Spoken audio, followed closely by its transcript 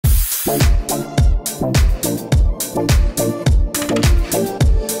Welcome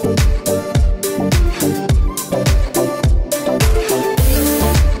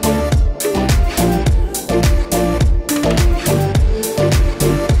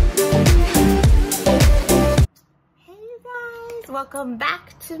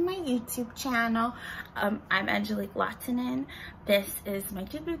back to my YouTube channel. I'm angellahtinen. This is my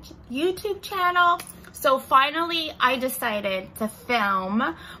YouTube channel. So finally I decided to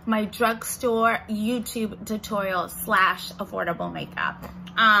film my drugstore YouTube tutorial slash affordable makeup.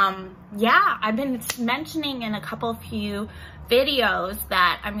 Yeah, I've been mentioning in a few videos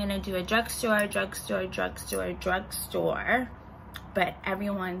that I'm gonna do a drugstore, but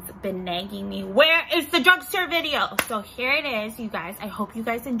everyone's been nagging me, where is the drugstore video? So here it is, you guys. I hope you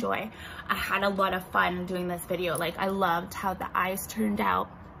guys enjoy. I had a lot of fun doing this video. Like, I loved how the eyes turned out.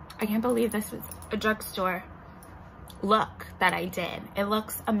 I can't believe this was a drugstore look that I did. It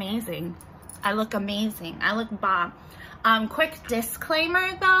looks amazing. I look amazing. I look bomb. Quick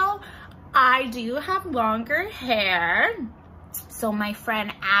disclaimer though, I do have longer hair. So my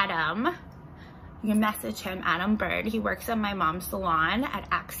friend Adam, you can message him, Adam Bird. He works at my mom's salon at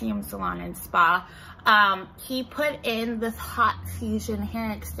Axiom Salon and Spa. He put in this hot fusion hair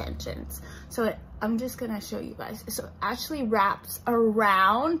extensions. So I'm just gonna show you guys. So it actually wraps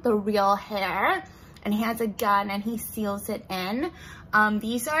around the real hair, and he has a gun and he seals it in.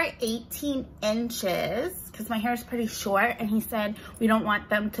 These are 18 inches because my hair is pretty short, and he said we don't want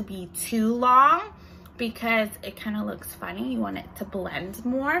them to be too long because it kind of looks funny. You want it to blend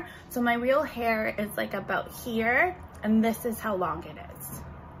more. So my real hair is like about here, and this is how long it is.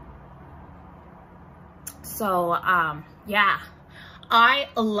 So yeah, I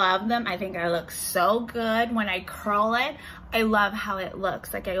love them. I think I look so good when I curl it. I love how it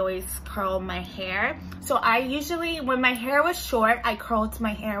looks. Like, I always curl my hair. So I usually, when my hair was short, I curled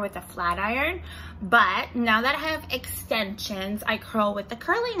my hair with a flat iron. But now that I have extensions, I curl with the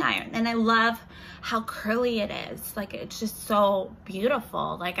curling iron. And I love how curly it is. Like, it's just so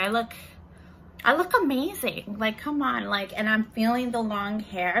beautiful. Like, I look amazing. Like, come on. Like, and I'm feeling the long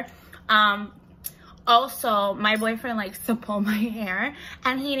hair. Also, my boyfriend likes to pull my hair,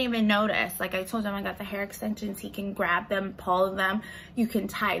 and he didn't even notice. Like, I told him I got the hair extensions. He can grab them, pull them. You can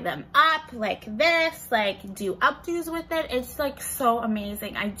tie them up like this, like do updos with it. It's like so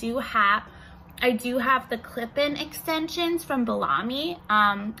amazing. I do have the clip-in extensions from Milani.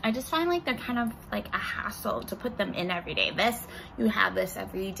 I just find like they're kind of like a hassle to put them in every day. You have this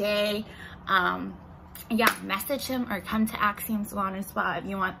every day. Yeah, message him or come to Axiom Salon and Spa if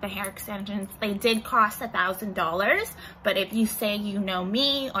you want the hair extensions. They did cost $1,000, but if you say you know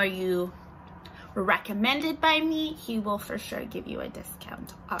me or you were recommended by me, he will for sure give you a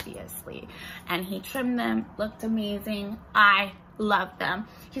discount, obviously. And he trimmed them, looked amazing. I love them.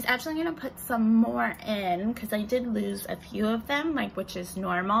 He's actually gonna put some more in because I did lose a few of them, like, which is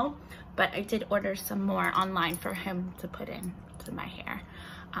normal, but I did order some more online for him to put in to my hair.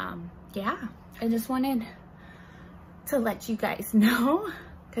 Yeah, I just wanted to let you guys know,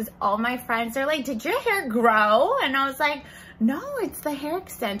 because all my friends are like, did your hair grow? And I was like, no, it's the hair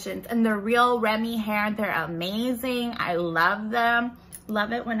extensions, and the real Remy hair. They're amazing. I love them.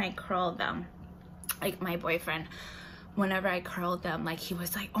 Love it when I curl them. Like, my boyfriend, whenever I curled them, like, he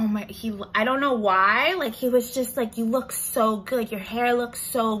was like, oh my, I don't know why, like, he was just like, you look so good. Your hair looks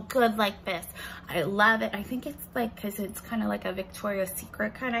so good like this. I love it. I think it's like, because it's kind of like a Victoria's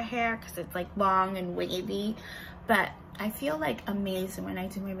Secret kind of hair, because it's like long and wavy, but I feel like amazing when I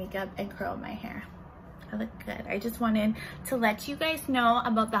do my makeup and curl my hair. I look good. I just wanted to let you guys know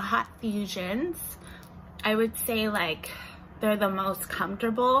about the hot fusions. I would say, like, they're the most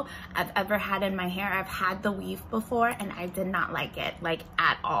comfortable I've ever had in my hair. I've had the weave before, and I did not like it, like,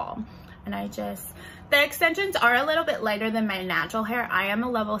 at all. And the extensions are a little bit lighter than my natural hair. I am a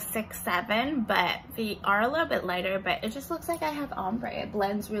level 6'7", but they are a little bit lighter, but it just looks like I have ombre. It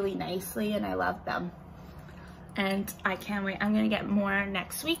blends really nicely, and I love them. And I can't wait. I'm gonna get more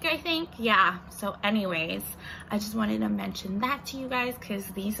next week, I think. Yeah, so anyways, I just wanted to mention that to you guys, because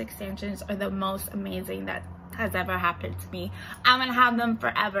these extensions are the most amazing that has ever happened to me. I'm gonna have them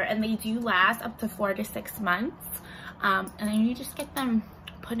forever, and they do last up to 4 to 6 months. And then you just get them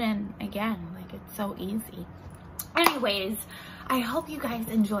put in again. Like, it's so easy. Anyways, I hope you guys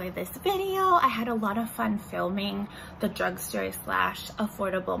enjoy this video. I had a lot of fun filming the drugstore slash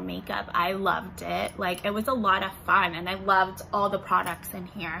affordable makeup. I loved it. Like, it was a lot of fun, and I loved all the products in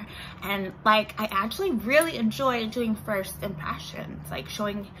here. And like, I actually really enjoyed doing first impressions, like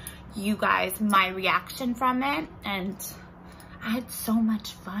showing you guys my reaction from it, and I had so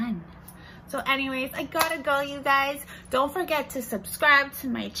much fun. So anyways, I gotta go, you guys. Don't forget to subscribe to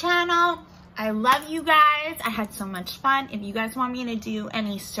my channel. I love you guys. I had so much fun. If you guys want me to do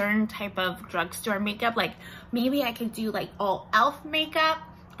any certain type of drugstore makeup, like maybe I could do like all elf makeup,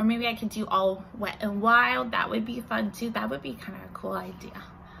 or maybe I could do all Wet n Wild. That would be fun too. That would be kind of a cool idea.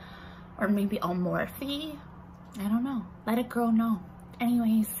 Or maybe all Morphe. I don't know. Let a girl know.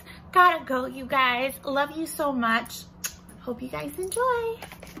 Anyways, gotta go, you guys. Love you so much. Hope you guys enjoy.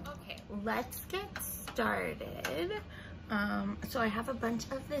 Okay, let's get started. So I have a bunch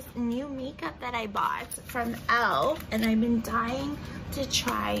of this new makeup that I bought from Elle, and I've been dying to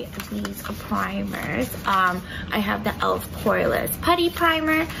try these primers. I have the e.l.f. Poreless Putty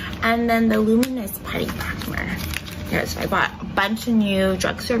Primer and then the Luminous Putty Primer. Here, so I bought a bunch of new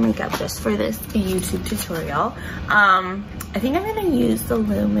drugstore makeup just for this YouTube tutorial. I think I'm gonna use the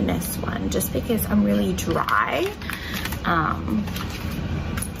Luminous one just because I'm really dry.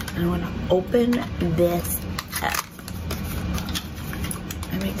 I wanna open this up.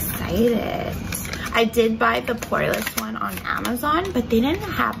 I'm excited. I did buy the Poreless one on Amazon, but they didn't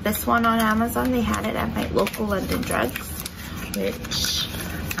have this one on Amazon. They had it at my local London Drugs, which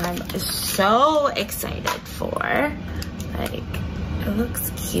I'm so excited for. Like, it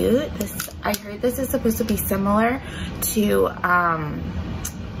looks cute. I heard this is supposed to be similar to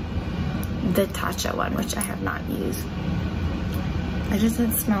the Tatcha one, which I have not used. It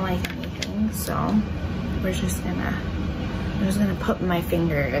doesn't smell like anything, so I'm just gonna put my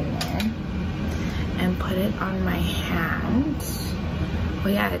finger in there and put it on my hand. Oh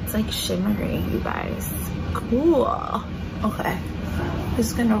yeah, it's like shimmery, you guys. Cool. Okay,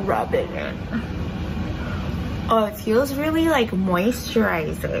 just gonna rub it in. Oh, it feels really like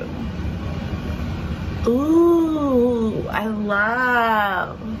moisturizing. Ooh, I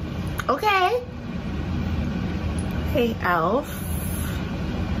love. Okay. Okay, e.l.f.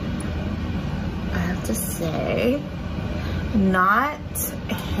 I have to say, not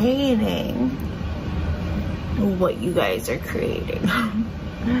hating what you guys are creating.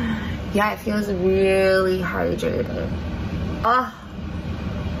 Yeah, it feels really hydrated. Oh,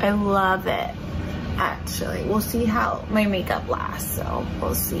 I love it. Actually, we'll see how my makeup lasts, so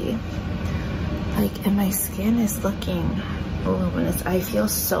we'll see. Like, and my skin is looking luminous. I feel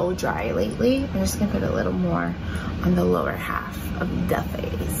so dry lately. I'm just gonna put a little more on the lower half of the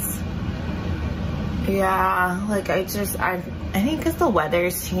face. Yeah, like I think because the weather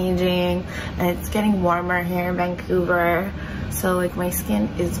is changing and it's getting warmer here in Vancouver, so like my skin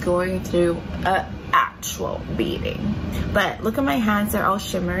is going through a actual beating. But look at my hands, they're all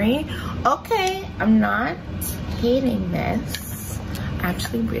shimmery. Okay, I'm not hating this. I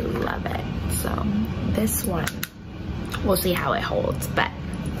actually really love it. So this one, we'll see how it holds, but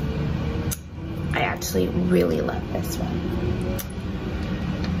I actually really love this one.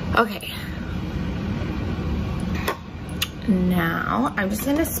 Okay. Now, I'm just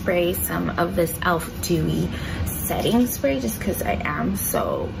gonna spray some of this e.l.f. Dewy setting spray just because I am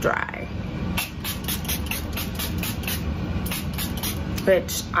so dry.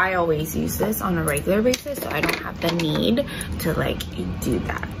 Which I always use this on a regular basis, so I don't have the need to like do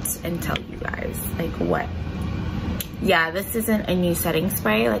that and tell you guys like what. Yeah, this isn't a new setting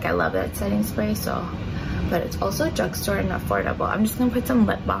spray. Like, I love that setting spray, so, but it's also drugstore and affordable. I'm just gonna put some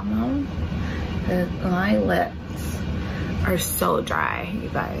lip balm on. My lips are so dry, you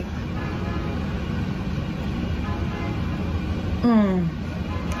guys.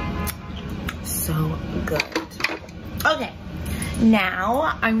 So good. Okay,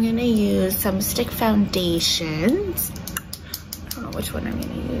 now I'm gonna use some stick foundations. I don't know which one I'm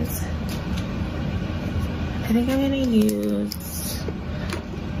gonna use. I think I'm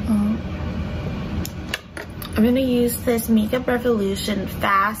gonna use this Makeup Revolution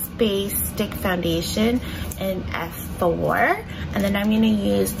Fast Base Stick Foundation in F4, and then I'm gonna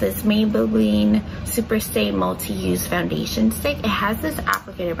use this Maybelline Super Stay Multi-Use Foundation Stick. It has this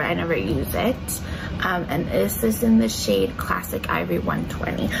applicator, but I never use it. And this is in the shade Classic Ivory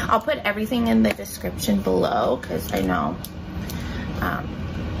 120. I'll put everything in the description below because I know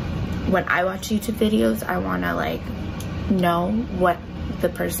when I watch YouTube videos, I want to like know what the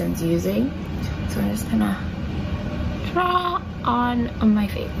person's using. So I'm just gonna draw on my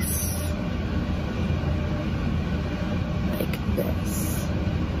face like this.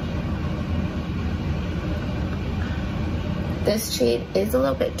 This shade is a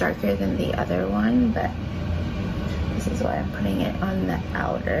little bit darker than the other one, but this is why I'm putting it on the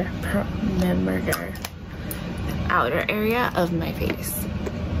outer perimeter, outer area of my face.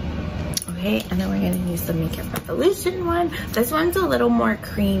 Okay, and then we're gonna use the Makeup Revolution one. This one's a little more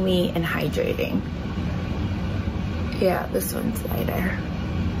creamy and hydrating. Yeah, this one's lighter.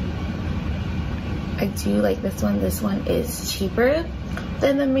 I do like this one. This one is cheaper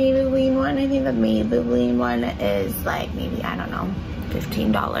than the Maybelline one. I think the Maybelline one is like maybe, I don't know,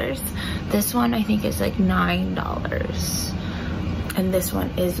 $15. This one I think is like $9. And this one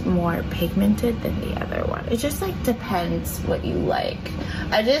is more pigmented than the other one. It just like depends what you like.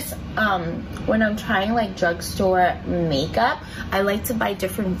 I just, when I'm trying like drugstore makeup, I like to buy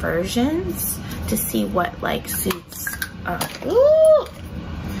different versions to see what like suits,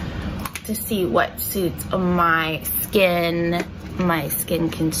 to see what suits my skin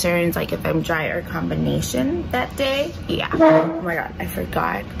concerns, like if I'm dry or combination that day. Yeah. Oh my god, I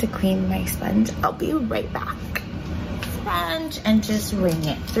forgot to clean my sponge. I'll be right back. Sponge and just wring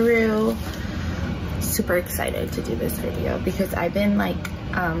it through. Super excited to do this video because I've been like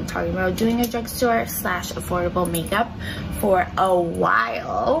talking about doing a drugstore / affordable makeup for a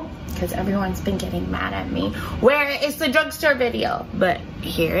while because everyone's been getting mad at me. Where is the drugstore video? But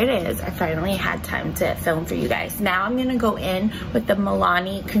here it is. I finally had time to film for you guys. Now I'm gonna go in with the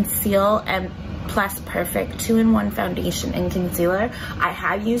Milani Conceal and Plus Perfect 2-in-1 foundation and concealer. I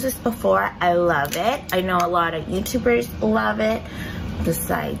have used this before. I love it. I know a lot of YouTubers love it.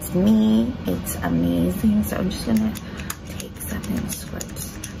 Besides me, it's amazing. So I'm just gonna take 7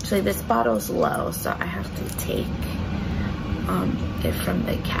 squirts. Actually, this bottle's low, so I have to take it from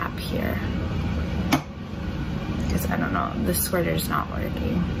the cap here. Because I don't know, the squirter's not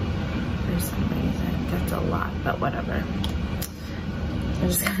working for some reason. That's a lot, but whatever. I'm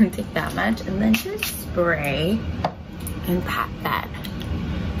just gonna take that much and then just spray and pat that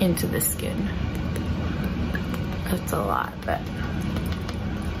into the skin. That's a lot, but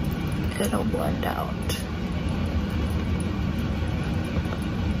it'll blend out.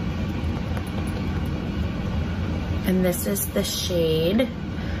 And this is the shade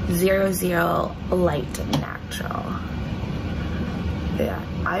 00 Light Natural. Yeah,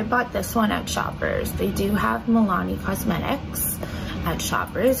 I bought this one at Shoppers. They do have Milani Cosmetics at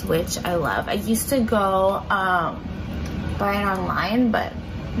Shoppers, which I love. I used to go buy it online, but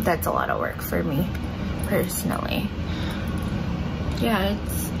that's a lot of work for me personally. Yeah,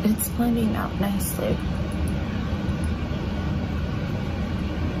 it's blending out nicely.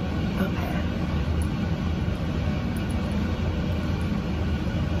 Okay.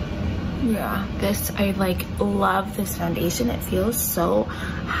 Yeah, this, I like love this foundation. It feels so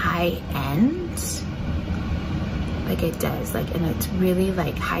high end. Like it does, like, and it's really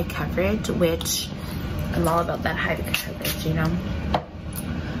like high coverage, which I'm all about that high coverage, you know.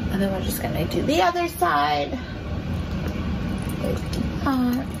 And then we're just gonna do the other side. Like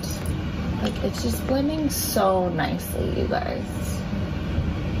that. Like it's just blending so nicely, you guys.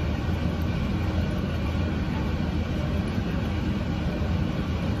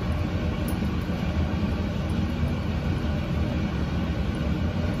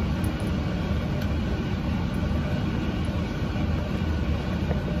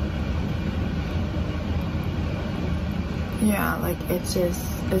 Yeah, like it's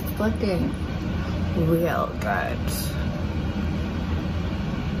looking real good.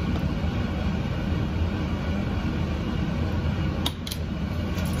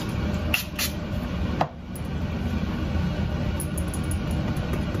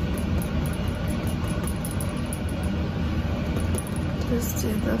 Just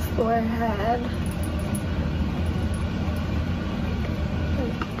do the forehead.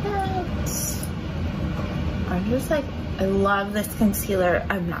 Like that. I'm just like, I love this concealer,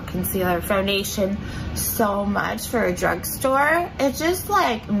 not concealer, foundation so much for a drugstore. It just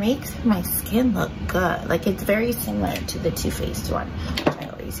like makes my skin look good. Like it's very similar to the Too Faced one, which I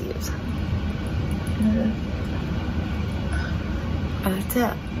always use. I like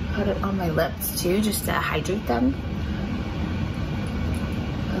to put it on my lips too, just to hydrate them.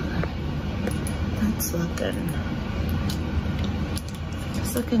 Okay. That's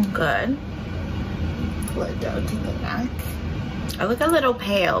looking good. Blend down to the neck. I look a little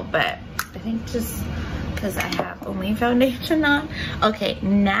pale, but I think just because I have only foundation on. Okay,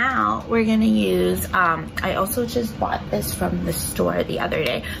 now we're gonna use, I also just bought this from the store the other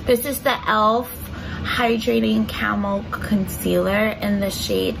day. This is the e.l.f. Hydrating Camo Concealer in the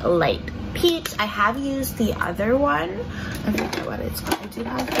shade Light Peach. I have used the other one. I forget what it's called. I do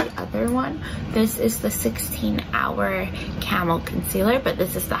have the other one. This is the 16-hour Camo Concealer, but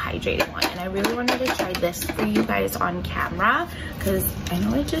this is the hydrating one. And I really wanted to try this for you guys on camera because I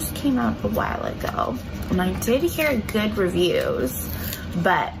know it just came out a while ago. And I did hear good reviews,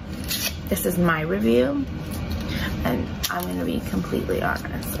 but this is my review. And I'm going to be completely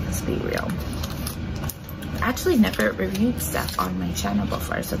honest. Let's be real. Actually never reviewed stuff on my channel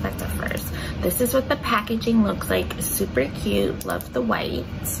before, so that's a first. This is what the packaging looks like. Super cute. Love the white.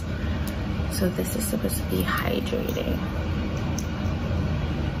 So this is supposed to be hydrating.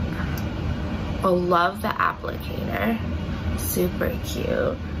 Oh, love the applicator. Super cute.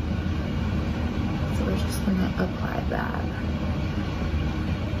 So we're just gonna apply that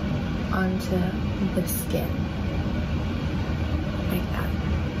onto the skin. Like that.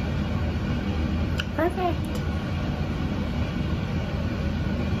 Perfect.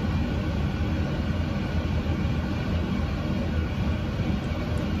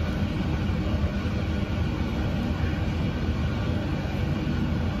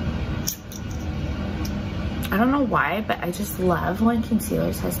 I don't know why, but I just love when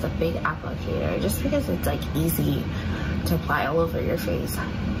concealers has the big applicator, just because it's like easy to apply all over your face.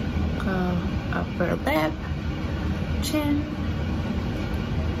 Go upper lip, chin.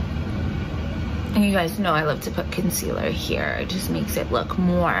 And you guys know I love to put concealer here. It just makes it look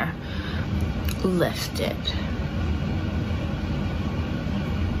more lifted.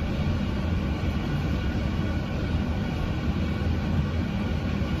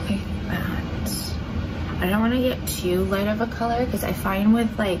 I don't want to get too light of a color because I find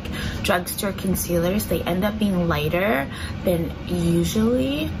with like drugstore concealers, they end up being lighter than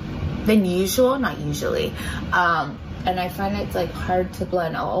usual, not usually. And I find it's like hard to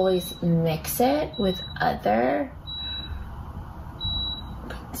blend. I'll always mix it with other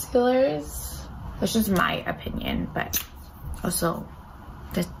concealers. That's just my opinion, but also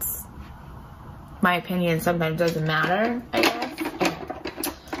that's my opinion sometimes doesn't matter, I guess.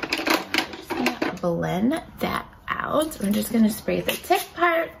 Blend that out. I'm just gonna spray the tip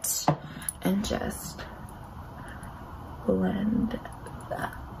part and just blend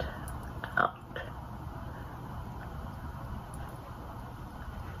that out.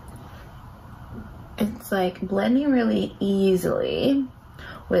 It's like blending really easily,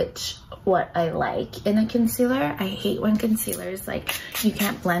 which what I like in a concealer. I hate when concealers like you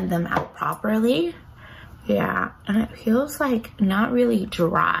can't blend them out properly. Yeah, and it feels like not really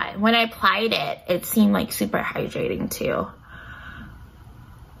dry. When I applied it, it seemed like super hydrating too.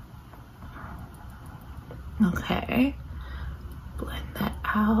 Okay, blend that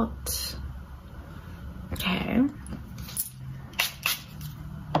out. Okay.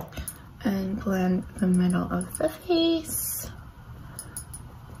 And blend the middle of the face.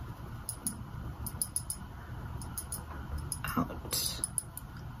 Out.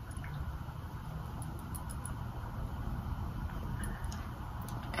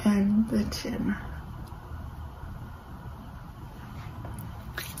 And the chin.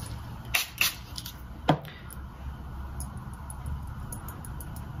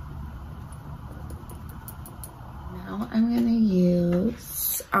 Now I'm gonna use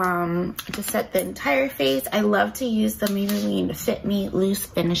to set the entire face. I love to use the Maybelline Fit Me Loose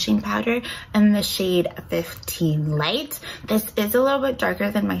Finishing Powder in the shade 15 Light. This is a little bit darker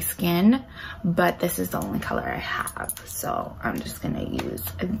than my skin, but this is the only color I have, so I'm just gonna use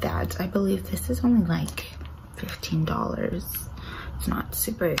that. I believe this is only like $15. It's not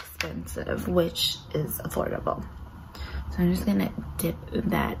super expensive, which is affordable. So I'm just gonna dip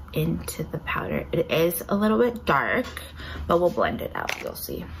that into the powder. It is a little bit dark, but we'll blend it out, you'll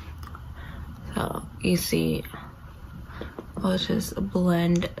see. So you see, I'll just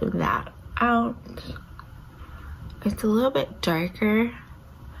blend that out. It's a little bit darker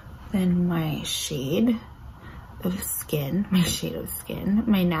than my shade of skin,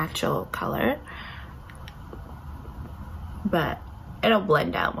 my natural color. But it'll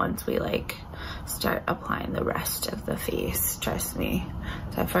blend out once we like start applying the rest of the face, trust me.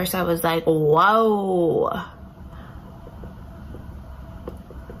 So at first I was like, whoa.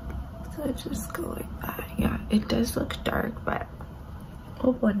 So just go like that. Yeah, it does look dark, but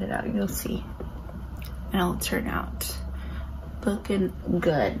we'll blend it out, you'll see. And it'll turn out looking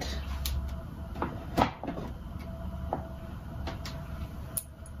good.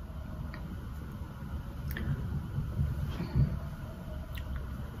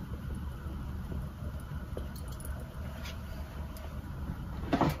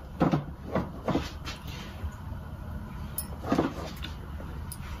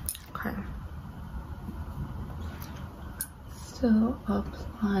 So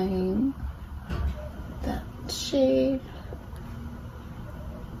applying that shade.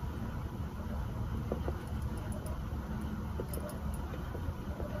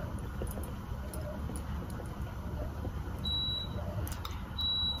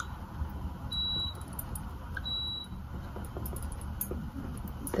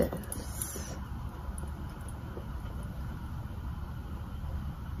 This.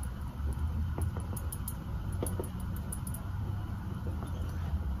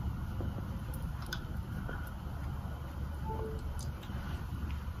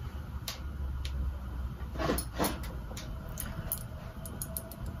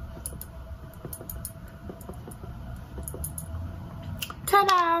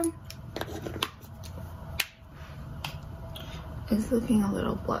 Ta-da! It's looking a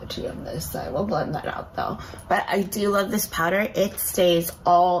little blotchy on this side. We'll blend that out though. But I do love this powder. It stays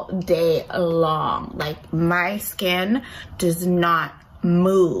all day long. Like, my skin does not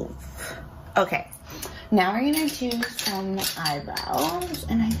move. Okay, now we're gonna do some eyebrows,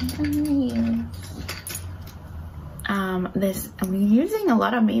 and I think I'm gonna use I'm using a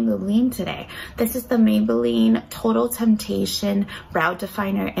lot of Maybelline today. This is the Maybelline Total Temptation Brow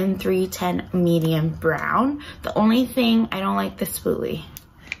Definer in 310 Medium Brown. The only thing, I don't like the spoolie.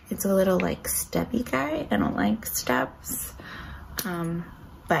 It's a little like steppy guy. I don't like steps.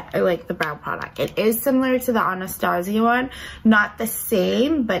 But I like the brow product. It is similar to the Anastasia one. Not the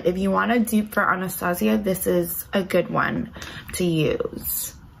same, but if you want a dupe for Anastasia, this is a good one to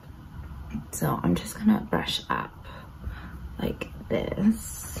use. So I'm just gonna brush up like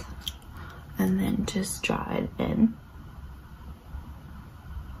this and then just draw it in.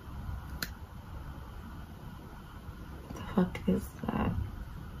 What the fuck is that?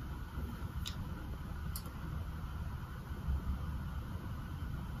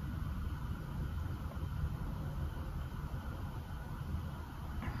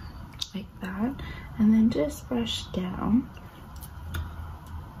 Like that, and then just brush down.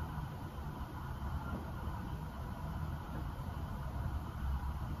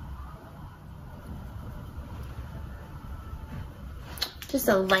 Just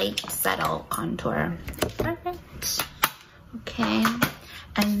a light, subtle contour. Perfect. Okay,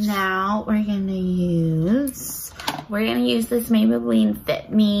 and now we're gonna use this Maybelline Fit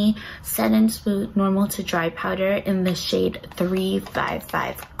Me Set and Smooth Normal to Dry powder in the shade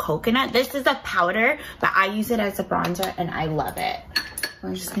 355 Coconut. This is a powder, but I use it as a bronzer and I love it.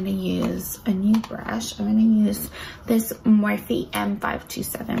 I'm just gonna use a new brush. I'm gonna use this Morphe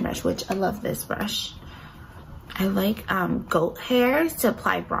M527 brush, which I love this brush. I like goat hairs to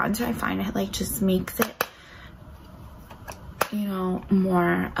apply bronzer. I find it like just makes it, you know,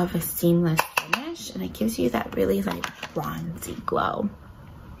 more of a seamless finish, and it gives you that really like bronzy glow.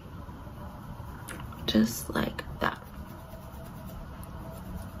 Just like that.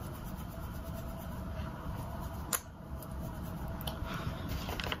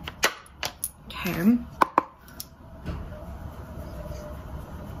 Okay.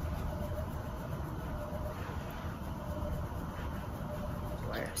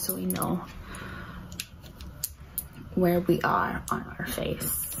 So we know where we are on our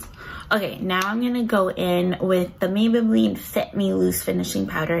face. Okay, now I'm gonna go in with the Maybelline Fit Me Loose Finishing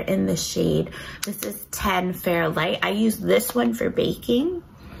Powder in the shade, this is 10 Fair Light. I use this one for baking,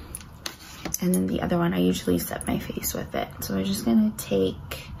 and then the other one I usually set my face with it. So we're just gonna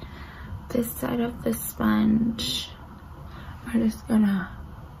take this side of the sponge. We're just gonna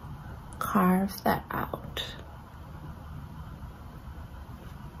carve that out.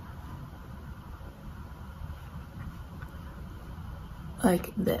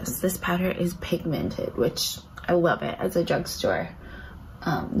 Like this. This powder is pigmented, which I love it as a drugstore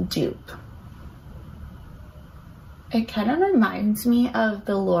dupe. It kind of reminds me of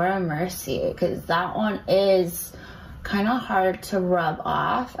the Laura Mercier, because that one is kind of hard to rub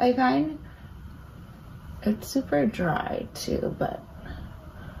off, I find. It's super dry too, but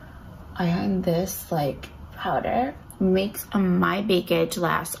I find this like powder makes my bakage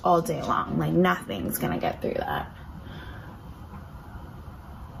last all day long. Like nothing's gonna get through that.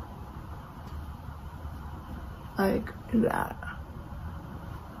 Like that.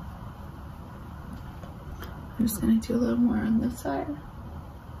 I'm just gonna do a little more on this side.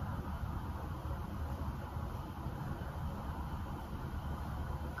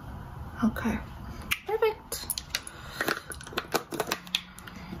 Okay, perfect.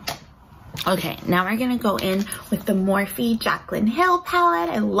 Okay, now we're gonna go in with the Morphe Jaclyn Hill palette.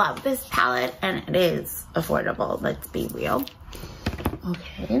 I love this palette and it is affordable, let's be real.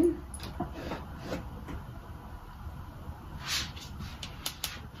 Okay.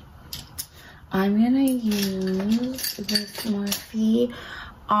 I'm gonna use this Morphe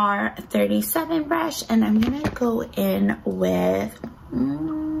R37 brush, and I'm gonna go in with,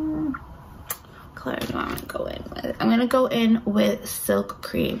 what color do I wanna go in with? I'm gonna go in with Silk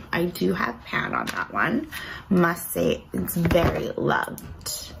Cream. I do have pan on that one. Must say, it's very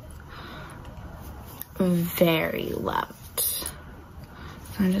loved. Very loved.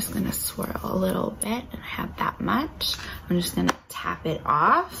 So I'm just gonna swirl a little bit and have that much. I'm just gonna tap it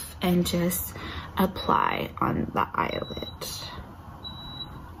off and just apply on the eyelid.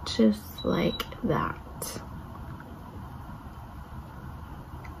 Just like that.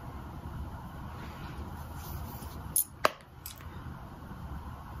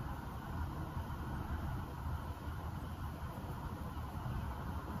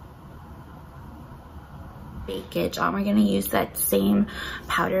 bakeage on. We're gonna use that same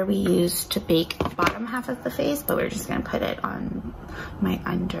powder we used to bake the bottom half of the face, but we're just gonna put it on my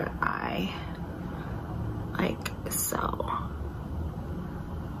under eye, like so.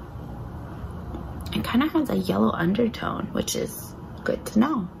 It kind of has a yellow undertone, which is good to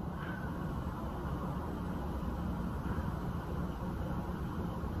know.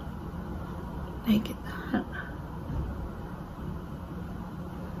 Like that.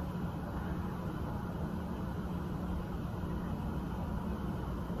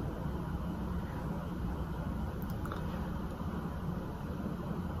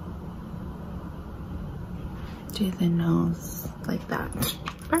 Do the nose like that.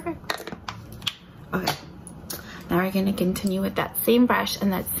 Perfect. Okay. Now we're gonna continue with that same brush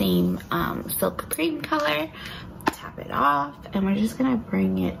and that same silk cream color. Tap it off, and we're just gonna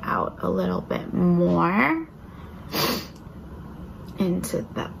bring it out a little bit more into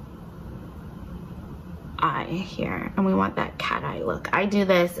the eye here, and we want that cat eye look. I do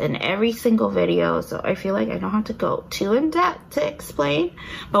this in every single video, so I feel like I don't have to go too in depth to explain,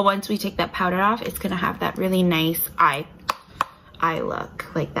 but once we take that powder off, it's gonna have that really nice eye look,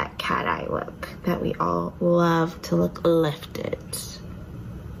 like that cat eye look that we all love to look lifted.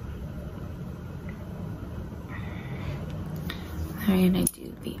 We're gonna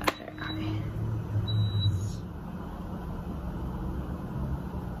do the other eye.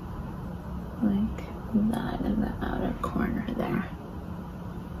 Like that in the outer corner there.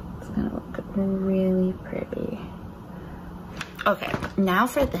 It's gonna look really pretty. Okay, now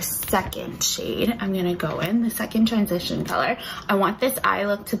for the second shade, I'm gonna go in, the second transition color. I want this eye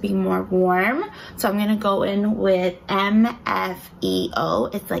look to be more warm, so I'm gonna go in with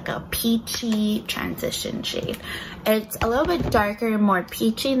MFEO. It's like a peachy transition shade. It's a little bit darker, more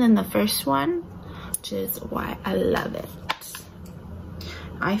peachy than the first one, which is why I love it.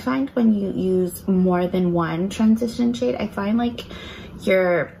 I find when you use more than one transition shade, I find like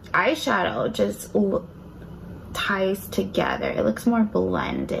your eyeshadow just ties together. It looks more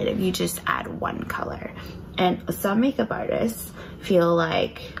blended if you just add one color. And some makeup artists feel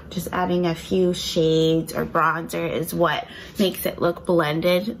like just adding a few shades or bronzer is what makes it look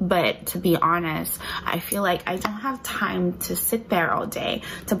blended. But to be honest, I feel like I don't have time to sit there all day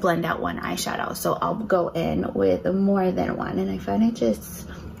to blend out one eyeshadow. So I'll go in with more than one, and I find it just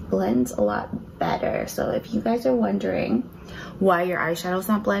blends a lot better. So if you guys are wondering why your eyeshadow's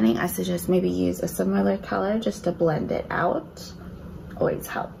not blending, I suggest maybe use a similar color just to blend it out. Always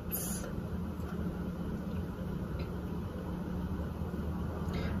helps.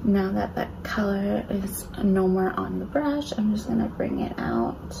 Now that that color is no more on the brush, I'm just gonna bring it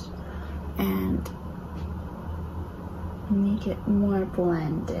out and make it more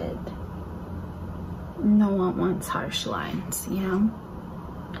blended. No one wants harsh lines, you know?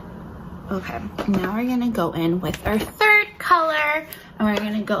 Okay, now we're gonna go in with our third color, and we're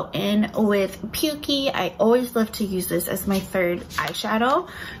gonna go in with Pukey. I always love to use this as my third eyeshadow,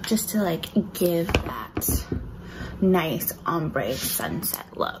 just to like give that nice ombre sunset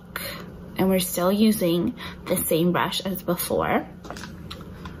look. And we're still using the same brush as before.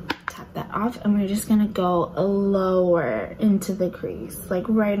 Tap that off, and we're just gonna go lower into the crease, like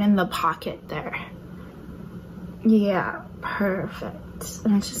right in the pocket there. Yeah, perfect.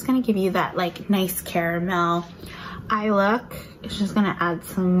 And it's just gonna give you that like nice caramel eye look. It's just gonna add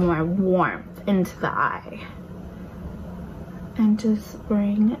some more warmth into the eye. And just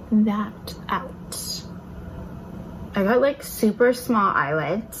bring that out. I got like super small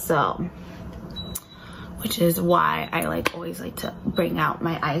eyelids, so, which is why I like always like to bring out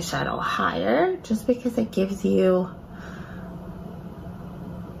my eyeshadow higher, just because it gives you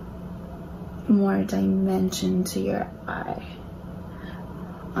more dimension to your eye.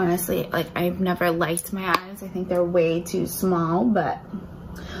 Honestly, like I've never liked my eyes. I think they're way too small, but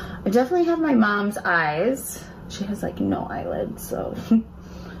I definitely have my mom's eyes. She has like no eyelids, so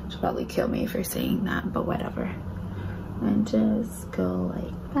she'll probably kill me for saying that, but whatever. And just go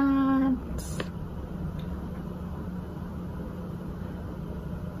like that.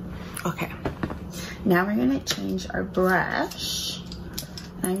 Okay, now we're gonna change our brush.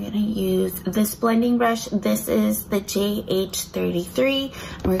 I'm gonna use this blending brush. This is the JH33.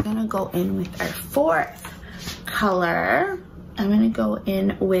 We're gonna go in with our fourth color. I'm gonna go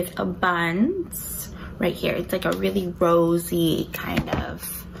in with a Buns right here. It's like a really rosy kind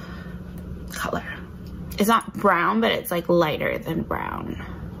of color. It's not brown, but it's like lighter than brown.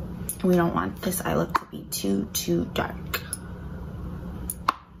 We don't want this eye look to be too dark.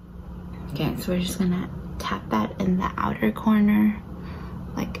 Okay, so we're just gonna tap that in the outer corner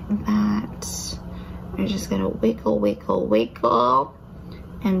like that. We're just gonna wiggle, wiggle, wiggle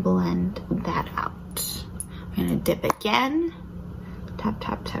and blend that out. I'm gonna dip again. Tap,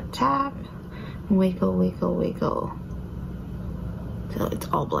 tap, tap, tap. Wiggle, wiggle, wiggle. Till it's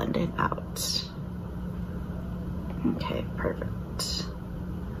all blended out. Okay, perfect.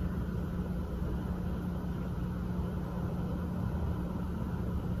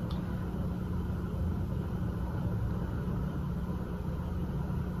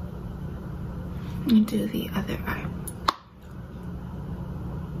 And do the other eye.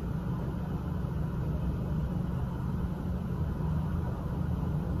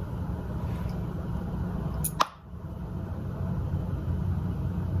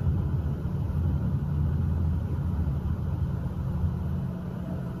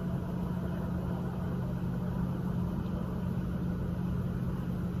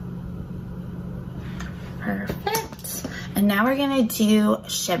 Perfect. And now we're gonna do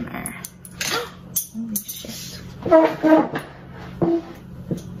shimmer. Holy shit.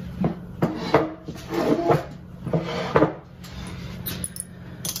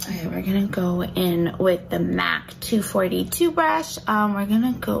 Okay, we're gonna go in with the MAC 242 brush. We're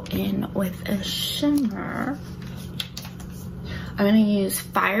gonna go in with a shimmer. I'm gonna use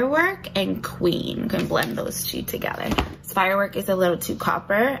Firework and Queen. I'm gonna blend those two together. Firework is a little too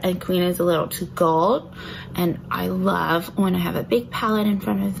copper and Queen is a little too gold. And I love when I have a big palette in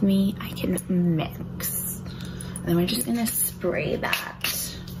front of me, I can mix. And then we're just gonna spray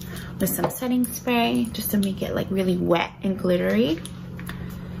that with some setting spray just to make it like really wet and glittery.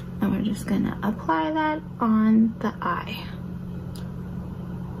 And we're just gonna apply that on the eye.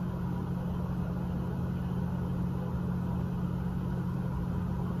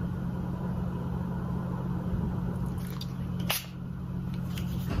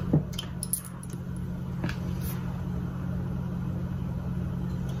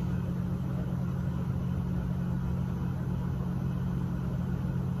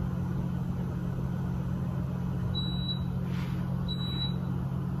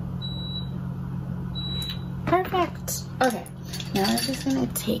 Perfect. Okay, now I'm just gonna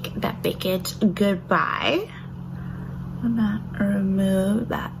take that Bake It Goodbye. I'm gonna remove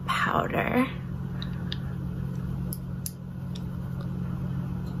that powder.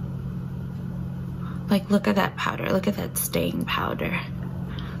 Like, look at that powder. Look at that staying powder.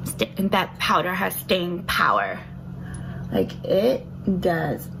 That powder has staying power. Like, it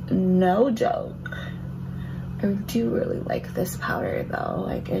does no joke. I do really like this powder though.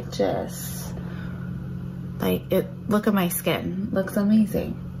 Like, it just... like it, look at my skin, looks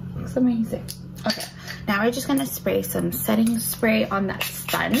amazing, looks amazing. Okay, now we're just gonna spray some setting spray on that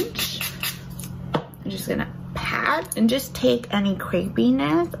sponge. I'm just gonna pat and just take any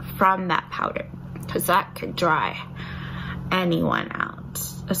crepiness from that powder because that could dry anyone out,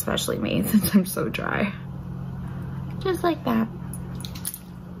 especially me since I'm so dry. Just like that.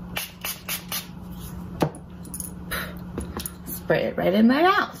 Spray it right in my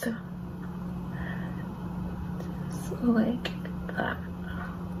mouth. Like that.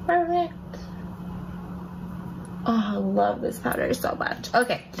 Perfect. Oh, I love this powder so much.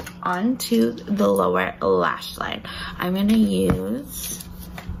 Okay, on to the lower lash line. I'm gonna use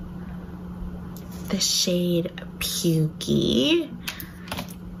the shade Pukey.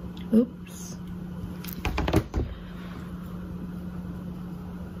 Oops.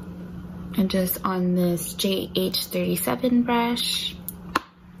 And just on this JH37 brush.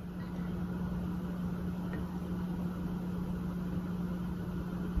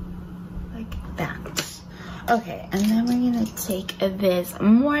 Okay, and then we're gonna take this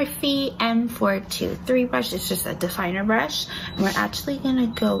Morphe M423 brush. It's just a definer brush. And we're actually gonna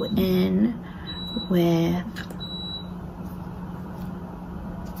go in with,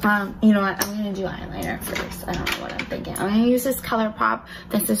 you know what, I'm gonna do eyeliner first. I don't know what I'm thinking. I'm gonna use this ColourPop.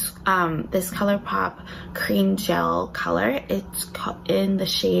 This is this ColourPop cream gel color. It's in the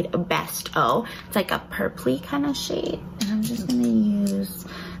shade Best O. It's like a purpley kind of shade. And I'm just gonna use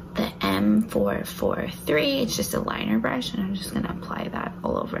the M443. It's just a liner brush, and I'm just gonna apply that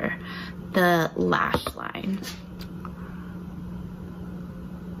all over the lash line.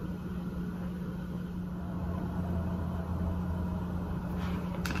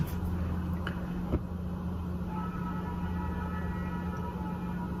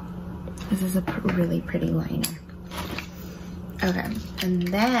 This is a really pretty liner. Okay, and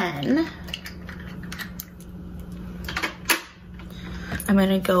then I'm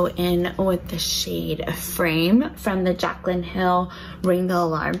gonna go in with the shade Frame from the Jaclyn Hill Ring the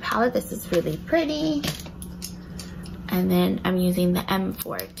Alarm palette. This is really pretty. And then I'm using the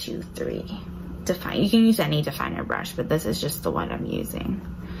M423 define. You can use any definer brush, but this is just the one I'm using.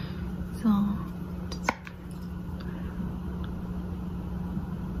 So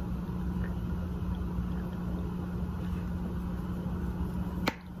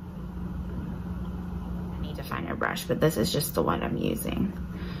brush, but this is just the one I'm using.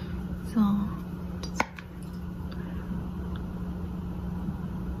 So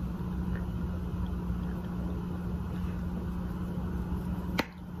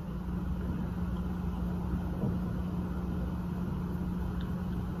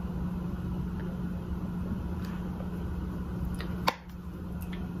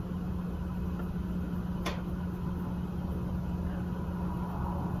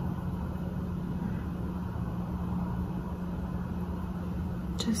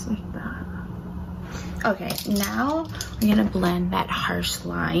just like that. Okay, now we're gonna blend that harsh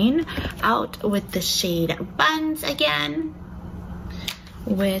line out with the shade Buns again,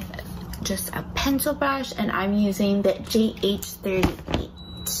 with just a pencil brush, and I'm using the JH38.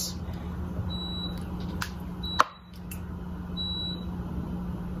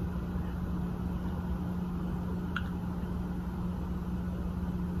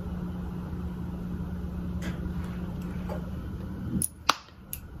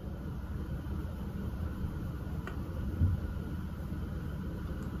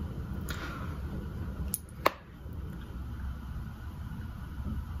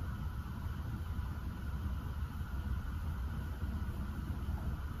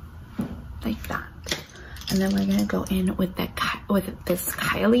 Like that. And then we're gonna go in with this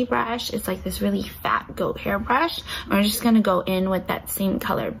Kylie brush. It's like this really fat goat hair brush. And we're just gonna go in with that same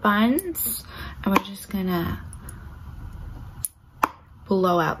color Buns, and we're just gonna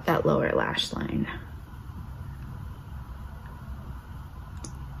blow out that lower lash line.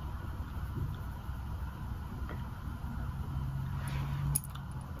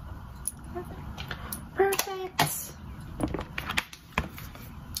 Perfect.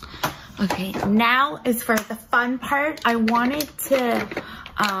 Okay, now is for the fun part. I wanted to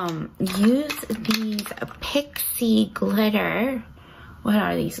use these Pixie glitter, what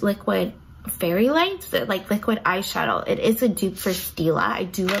are these, liquid fairy lights. They're like liquid eyeshadow. It is a dupe for Stila. I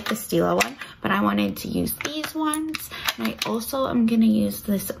do love the Stila one, but I wanted to use these ones. And I also am gonna use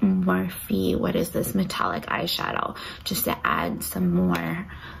this Morphe, what is this, metallic eyeshadow, just to add some more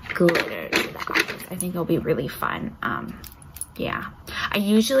glitter to the eyes. I think it'll be really fun. Yeah, I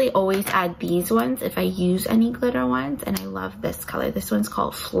usually always add these ones if I use any glitter ones, and I love this color. This one's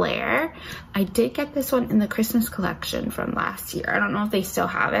called Flare. I did get this one in the Christmas collection from last year. I don't know if they still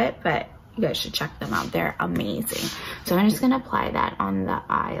have it, but you guys should check them out. They're amazing. So I'm just gonna apply that on the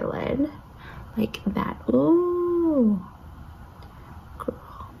eyelid like that. Ooh,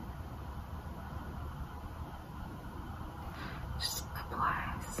 girl. Just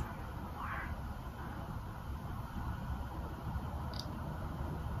apply some more.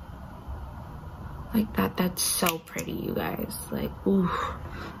 Like that. That's so pretty, you guys. Like, ooh,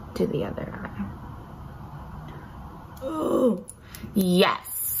 to the other eye. Ooh,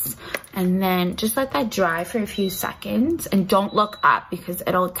 yes. And then just let that dry for a few seconds, and don't look up because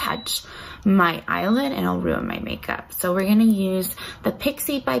it'll touch my eyelid and it'll ruin my makeup. So we're gonna use the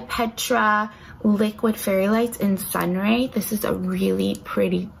Pixie by Petra Liquid Fairy Lights in Sunray. This is a really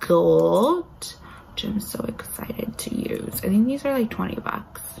pretty gold, which I'm so excited to use. I think these are like 20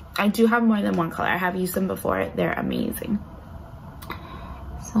 bucks. I do have more than one color. I have used them before. They're amazing.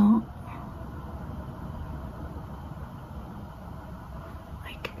 So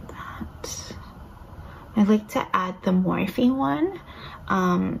I like to add the Morphe one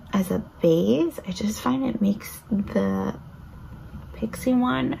as a base. I just find it makes the Pixie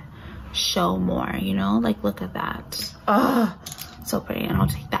one show more, you know? Like, look at that. Oh, so pretty. And I'll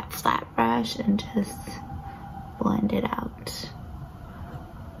take that flat brush and just blend it out.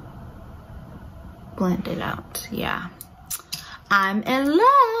 Blend it out, yeah. I'm in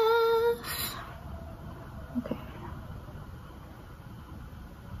love. Okay.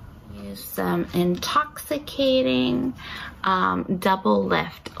 Use some intoxicating double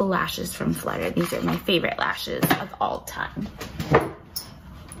lift lashes from Flutter. These are my favorite lashes of all time.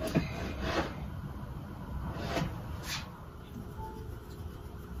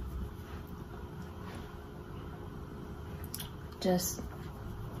 Just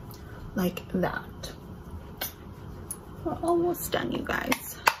like that. We're almost done, you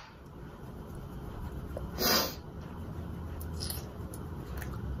guys.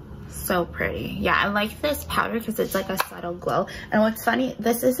 So pretty. Yeah, I like this powder because it's like a subtle glow. And what's funny,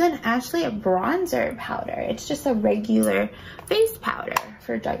 this isn't actually a bronzer powder. It's just a regular face powder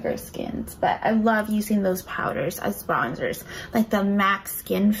for darker skins. But I love using those powders as bronzers. Like the MAC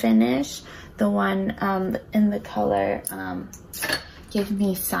Skin Finish, the one in the color Give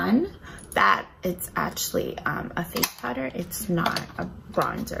Me Sun. That it's actually a face powder. It's not a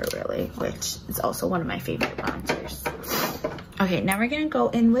bronzer really, which is also one of my favorite bronzers. Okay, now we're gonna go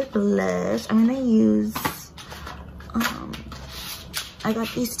in with blush. I'm gonna use I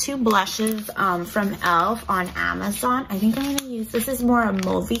got these two blushes from e.l.f. on Amazon. I think I'm gonna use, this is more a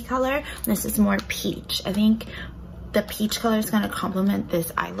mauvey color. This is more peach. I think the peach color is gonna complement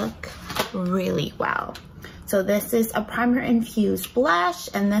this eye look really well. So this is a primer infused blush,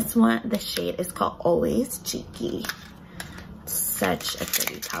 and this one, the shade is called Always Cheeky. Such a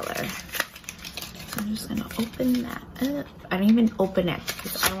pretty color. So I'm just gonna open that up. I didn't even open it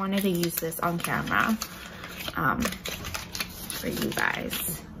because I wanted to use this on camera for you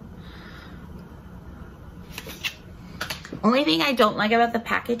guys. Only thing I don't like about the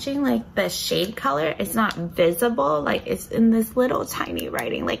packaging, like the shade color, it's not visible. Like it's in this little tiny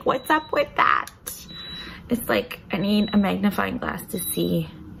writing. Like what's up with that? It's like I need a magnifying glass to see,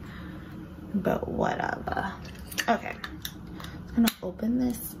 but whatever. Okay, I'm gonna open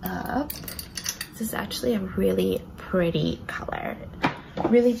this up. This is actually a really pretty color.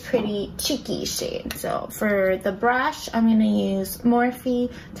 Really pretty cheeky shade. So for the brush, I'm gonna use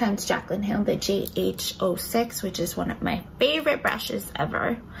Morphe times Jaclyn Hill, the JH06, which is one of my favorite brushes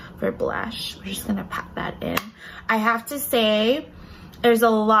ever for blush. We're just gonna pop that in. I have to say, there's a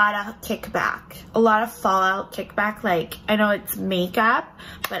lot of kickback, a lot of fallout kickback. Like, I know it's makeup,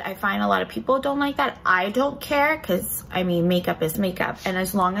 but I find a lot of people don't like that. I don't care, because I mean, makeup is makeup, and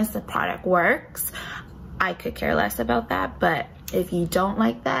as long as the product works, I could care less about that. But if you don't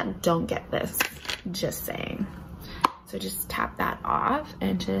like that, don't get this, just saying. So just tap that off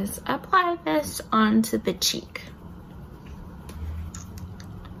and just apply this onto the cheek.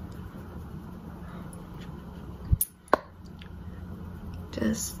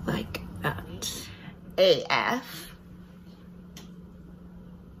 Just like that. AF.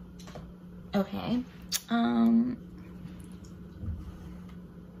 Okay. I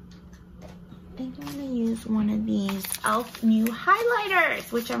think I'm gonna use one of these e.l.f. new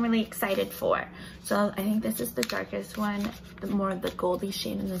highlighters, which I'm really excited for. So I think this is the darkest one, the more of the goldy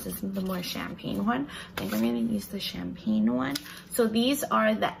shade, and this is the more champagne one. I think I'm gonna use the champagne one. So these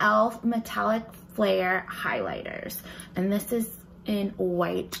are the e.l.f. metallic flare highlighters, and this is in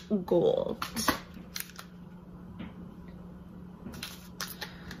white gold.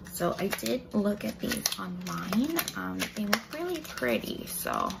 So I did look at these online. They look really pretty,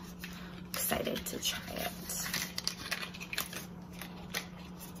 so excited to try it.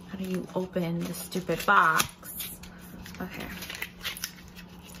 How do you open the stupid box? Okay.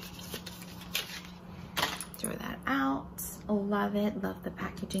 Throw that out. Love it. Love the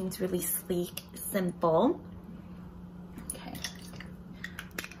packaging. It's really sleek, simple. Okay.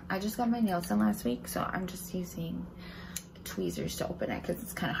 I just got my nails done last week, so I'm just using tweezers to open it because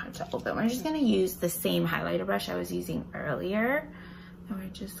it's kind of hard to open. We're just gonna use the same highlighter brush I was using earlier, and we're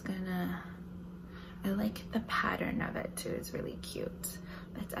just gonna, I like the pattern of it too, it's really cute.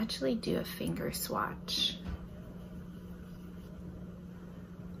 Let's actually do a finger swatch.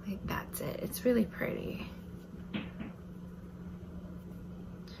 Like that's it, it's really pretty.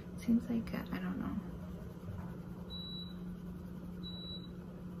 Seems like, I don't know.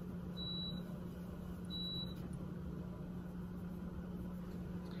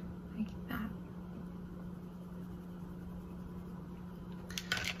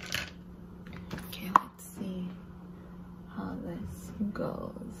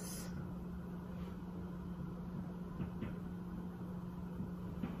 Goes.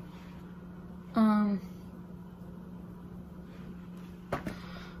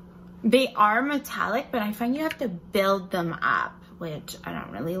 They are metallic, but I find you have to build them up, which I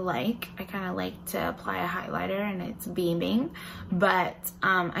don't really like. I kind of like to apply a highlighter and it's beaming, but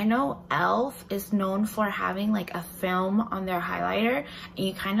I know e.l.f. is known for having like a film on their highlighter, and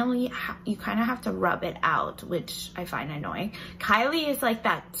you kind of have to rub it out, which I find annoying. Kylie is like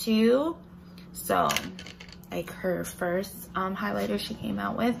that too. So like her first highlighter she came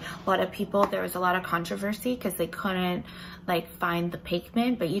out with, a lot of people, there was a lot of controversy because they couldn't like find the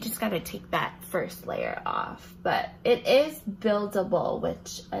pigment, but you just got to take that first layer off. But it is buildable,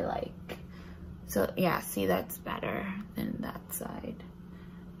 which I like. So yeah, see, that's better than that side.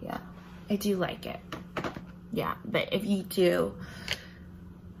 Yeah, I do like it. Yeah, but if you do,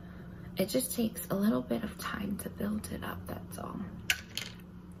 it just takes a little bit of time to build it up, that's all.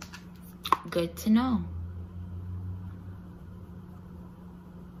 Good to know.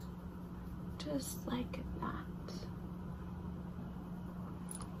 Just like that.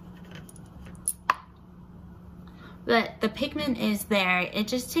 But the pigment is there. It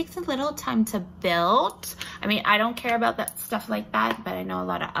just takes a little time to build. I mean, I don't care about that stuff like that, but I know a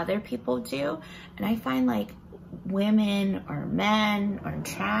lot of other people do. And I find like women or men or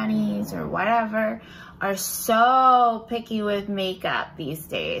trannies or whatever are so picky with makeup these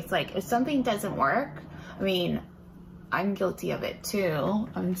days. Like if something doesn't work, I mean, I'm guilty of it too.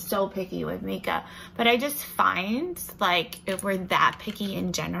 I'm so picky with makeup, but I just find like if we're that picky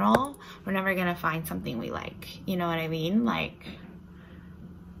in general, we're never gonna find something we like. You know what I mean? Like,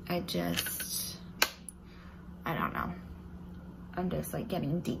 I don't know. I'm just like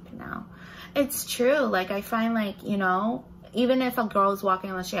getting deep now. It's true. Like, I find like, you know, even if a girl's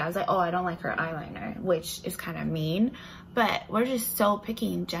walking on the street, I was like, oh, I don't like her eyeliner, which is kind of mean, but we're just so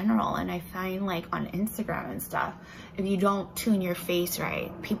picky in general. And I find like on Instagram and stuff, if you don't tune your face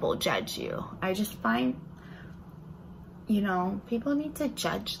right, people judge you. I just find, you know, people need to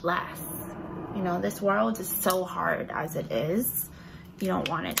judge less. You know, this world is so hard as it is. You don't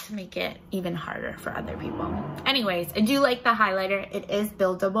want it to make it even harder for other people. Anyways, I do like the highlighter. It is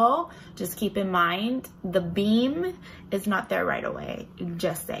buildable. Just keep in mind, the beam is not there right away.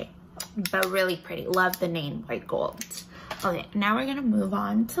 Just say. But really pretty. Love the name white gold. Okay, now we're gonna move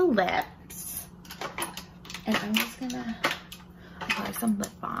on to lips. And I'm just gonna apply some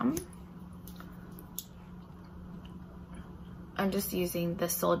lip balm. I'm just using the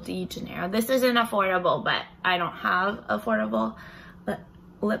Sol de Janeiro. This isn't affordable, but I don't have affordable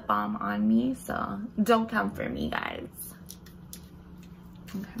lip balm on me, so don't come for me, guys.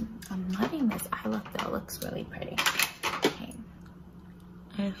 Okay, I'm loving this eye look though. It looks really pretty. Okay,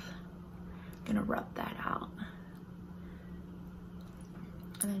 I'm gonna rub that out,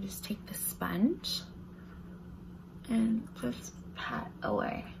 and then just take the sponge and just pat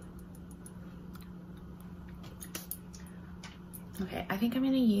away. Okay, I think I'm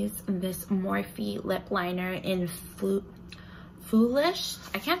gonna use this Morphe lip liner in Foolish.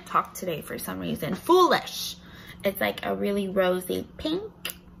 I can't talk today for some reason. Foolish. It's like a really rosy pink,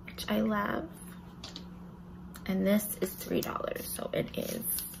 which I love. And this is $3, so it is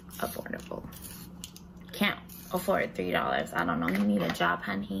affordable. Can't afford $3. I don't know. You need a job,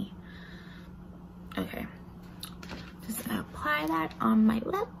 honey. Okay. Just gonna apply that on my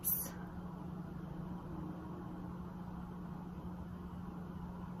lips.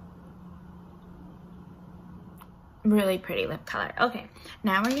 Really pretty lip color. Okay,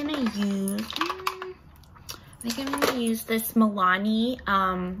 now we're gonna use, I think I'm gonna use this Milani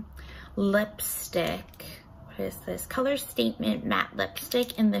lipstick. What is this? Color Statement Matte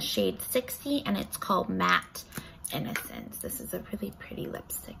Lipstick in the shade 60, and it's called Matte Innocence. This is a really pretty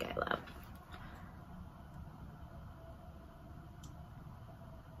lipstick I love.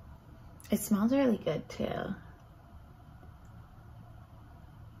 It smells really good too.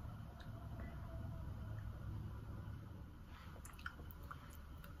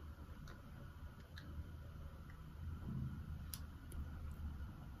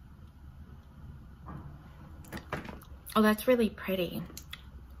 Oh, that's really pretty.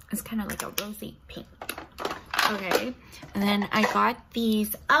 It's kind of like a rosy pink. Okay, and then I got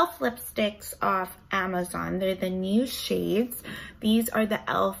these e.l.f. lipsticks off Amazon. They're the new shades. These are the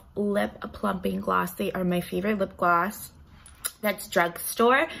e.l.f. Lip Plumping Gloss. They are my favorite lip gloss. That's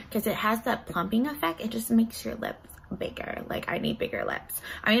Drugstore, because it has that plumping effect. It just makes your lips bigger. Like, I need bigger lips.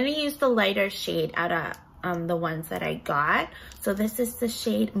 I'm going to use the lighter shade out of the ones that I got. So this is the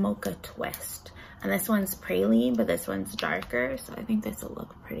shade Mocha Twist. And this one's praline, but this one's darker. So I think this will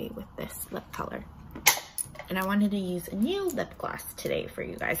look pretty with this lip color. And I wanted to use a new lip gloss today for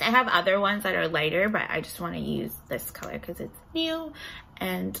you guys. I have other ones that are lighter, but I just want to use this color because it's new.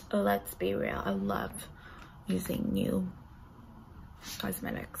 And let's be real, I love using new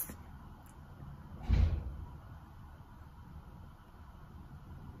cosmetics.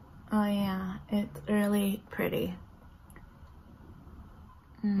 Oh yeah, it's really pretty.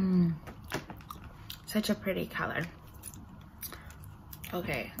 Such a pretty color.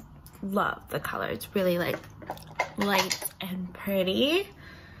 Okay, love the color. It's really like light and pretty.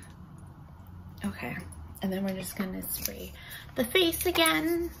 Okay, and then we're just gonna spray the face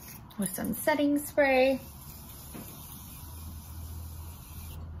again with some setting spray.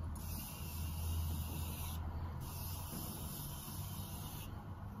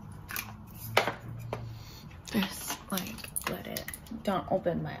 Just like let it, don't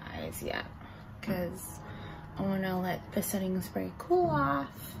open my eyes yet, because I want to let the setting spray cool off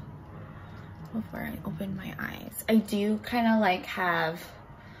before I open my eyes. I do kind of like have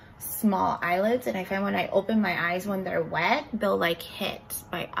small eyelids, and I find when I open my eyes when they're wet, they'll like hit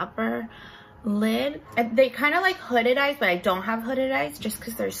my upper lid. And they kind of like hooded eyes, but I don't have hooded eyes just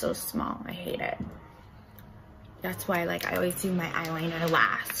because they're so small. I hate it. That's why like I always do my eyeliner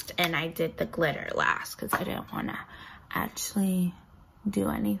last, and I did the glitter last because I didn't want to actually do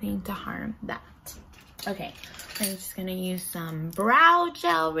anything to harm that. Okay, I'm just gonna use some brow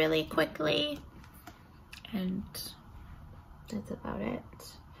gel really quickly, and that's about it.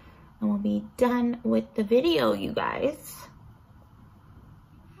 and we'll be done with the video, you guys.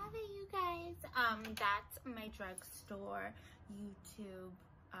 Hi there, you guys. That's my drugstore YouTube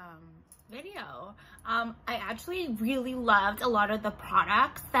video. I actually really loved a lot of the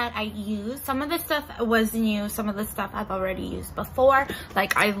products that I used. Some of the stuff was new, some of the stuff I've already used before.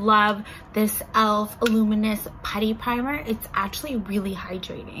 Like, I love this e.l.f. Luminous Putty Primer. It's actually really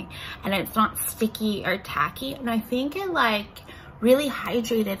hydrating and it's not sticky or tacky, and I think it like really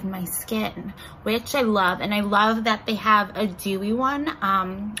hydrated my skin, which I love. And I love that they have a dewy one.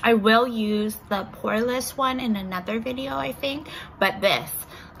 I will use the poreless one in another video, I think, but this,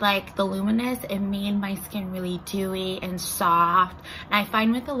 like the Luminous, it made my skin really dewy and soft. And I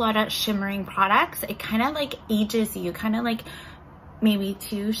find with a lot of shimmering products, it kind of like ages you, kind of like maybe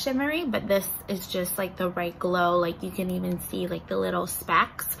too shimmery, but this is just like the right glow. Like you can even see like the little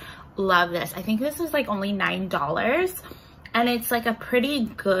specks. Love this. I think this was like only $9, and it's like a pretty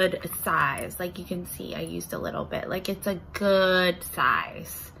good size. Like you can see I used a little bit. Like it's a good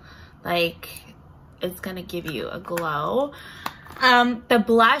size. Like it's gonna give you a glow. The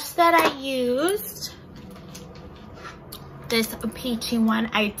blush that I used, this peachy one,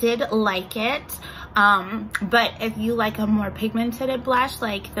 I did like it. But if you like a more pigmented blush,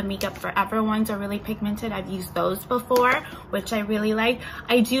 like the Makeup Forever ones are really pigmented. I've used those before, which I really like.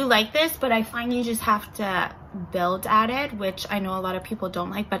 I do like this, but I find you just have to build at it, which I know a lot of people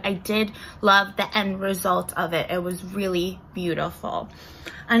don't like, but I did love the end result of it. It was really beautiful.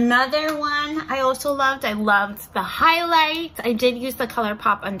 Another one I also loved, I loved the highlight. I did use the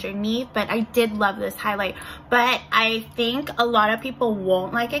ColourPop underneath, but I did love this highlight. But I think a lot of people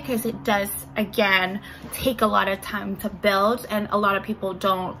won't like it because it does, again, take a lot of time to build, and a lot of people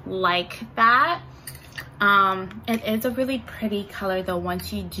don't like that. It is a really pretty color though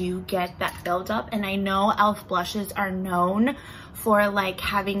once you do get that build up, and I know e.l.f. blushes are known for like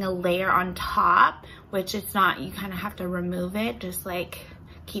having a layer on top, which it's not. You kind of have to remove it, just like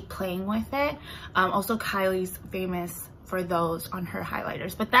keep playing with it. Also Kylie's famous for those on her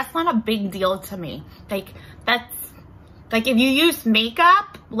highlighters, but that's not a big deal to me. Like that's like if you use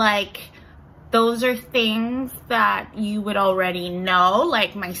makeup, like those are things that you would already know.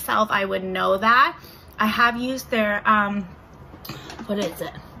 Like myself, I would know that. I have used their, what is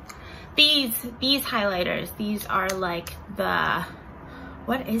it? These highlighters. These are like the,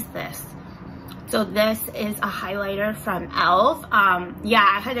 what is this? So this is a highlighter from e.l.f. Yeah,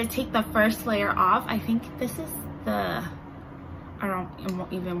 I had to take the first layer off. I think this is the, I don't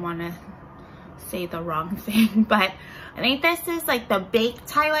even want to say the wrong thing, but I think this is like the baked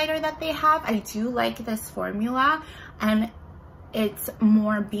highlighter that they have. I do like this formula, and it's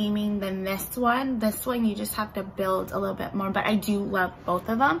more beaming than this one. This one you just have to build a little bit more, but I do love both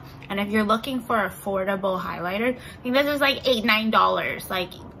of them. And if you're looking for affordable highlighter, I think this is like $8,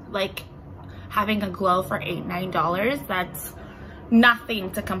 $9. Like having a glow for $8, $9, that's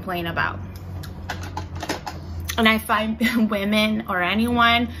nothing to complain about. And I find women or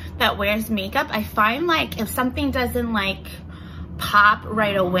anyone that wears makeup, I find like if something doesn't like pop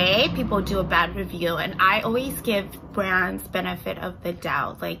right away, people do a bad review, and I always give brands benefit of the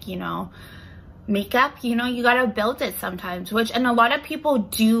doubt. Like, you know, makeup, you know, you gotta build it sometimes, which, and a lot of people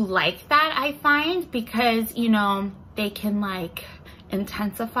do like that, I find, because, you know, they can like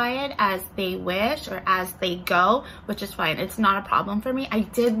intensify it as they wish or as they go, which is fine. It's not a problem for me. I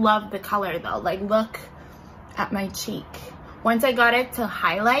did love the color though. Like, look at my cheek. Once I got it to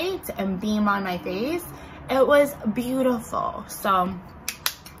highlight and beam on my face, it was beautiful. So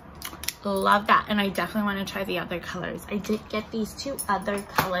love that, and I definitely want to try the other colors. I did get these two other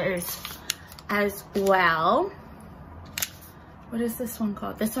colors as well. What is this one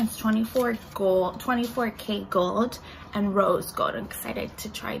called? This one's 24K gold and rose gold. I'm excited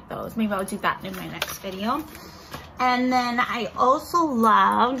to try those. Maybe I'll do that in my next video. And then I also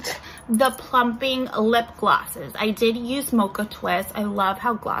loved the plumping lip glosses. I did use Mocha Twist. I love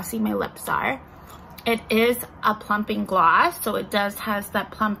how glossy my lips are. It is a plumping gloss, so it does has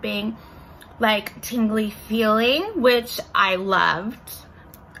that plumping, like tingly feeling, which I loved.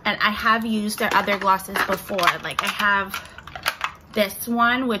 And I have used their other glosses before. Like I have this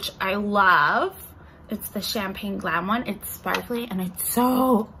one, which I love. It's the Champagne Glam one. It's sparkly and it's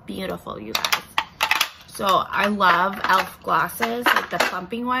so beautiful, you guys. So I love e.l.f. glosses, like the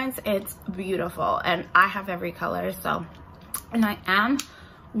plumping ones. It's beautiful, and I have every color. So, and I am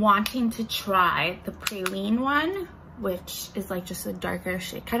wanting to try the Praline one, which is like just a darker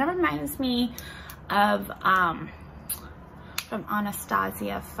shade. Kind of reminds me of from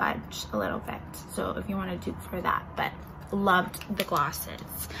Anastasia Fudge a little bit. So if you want to dupe for that, but loved the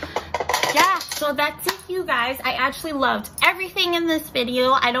glosses. yeah, so that's it, you guys. I actually loved everything in this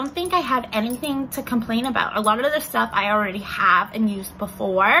video. I don't think I had anything to complain about. A lot of the stuff I already have and used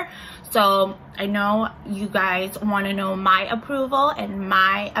before. So I know you guys want to know my approval and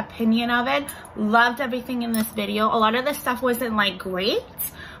my opinion of it. Loved everything in this video. A lot of the stuff wasn't like great,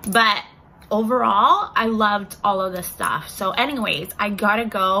 but overall I loved all of the stuff. So anyways, I gotta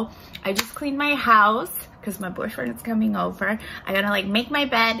go. I just cleaned my house because my boyfriend is coming over. I gotta like make my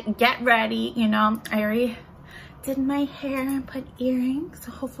bed, get ready, you know. I already did my hair and put earrings,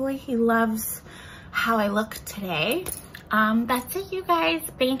 so hopefully he loves how I look today. That's it, you guys.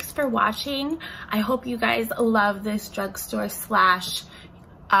 Thanks for watching. I hope you guys love this drugstore slash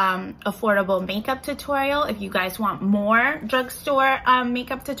affordable makeup tutorial. If you guys want more drugstore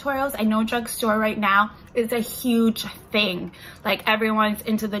makeup tutorials, I know drugstore right now is a huge thing. Like everyone's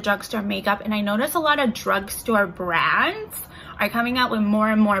into the drugstore makeup, and I notice a lot of drugstore brands are coming out with more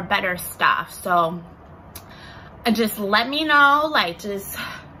and more better stuff. So just let me know, like just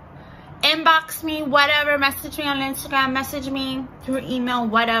inbox me, whatever, message me on Instagram, message me through email,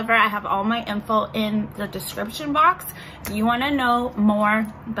 whatever. I have all my info in the description box. If you want to know more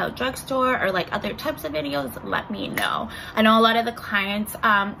about drugstore or like other types of videos, let me know. I know a lot of the clients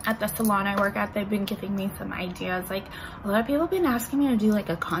at the salon I work at, they've been giving me some ideas. Like a lot of people have been asking me to do like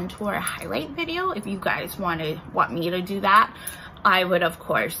a contour highlight video. If you guys want me to do that, I would of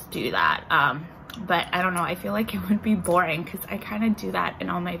course do that. But I don't know, I feel like it would be boring because I kind of do that in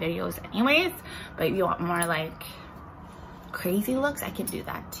all my videos anyways. But if you want more like crazy looks, I can do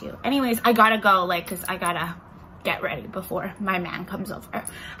that too. Anyways, I gotta go, like, because I gotta get ready before my man comes over.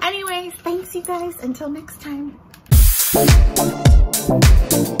 Anyways, thanks you guys, until next time.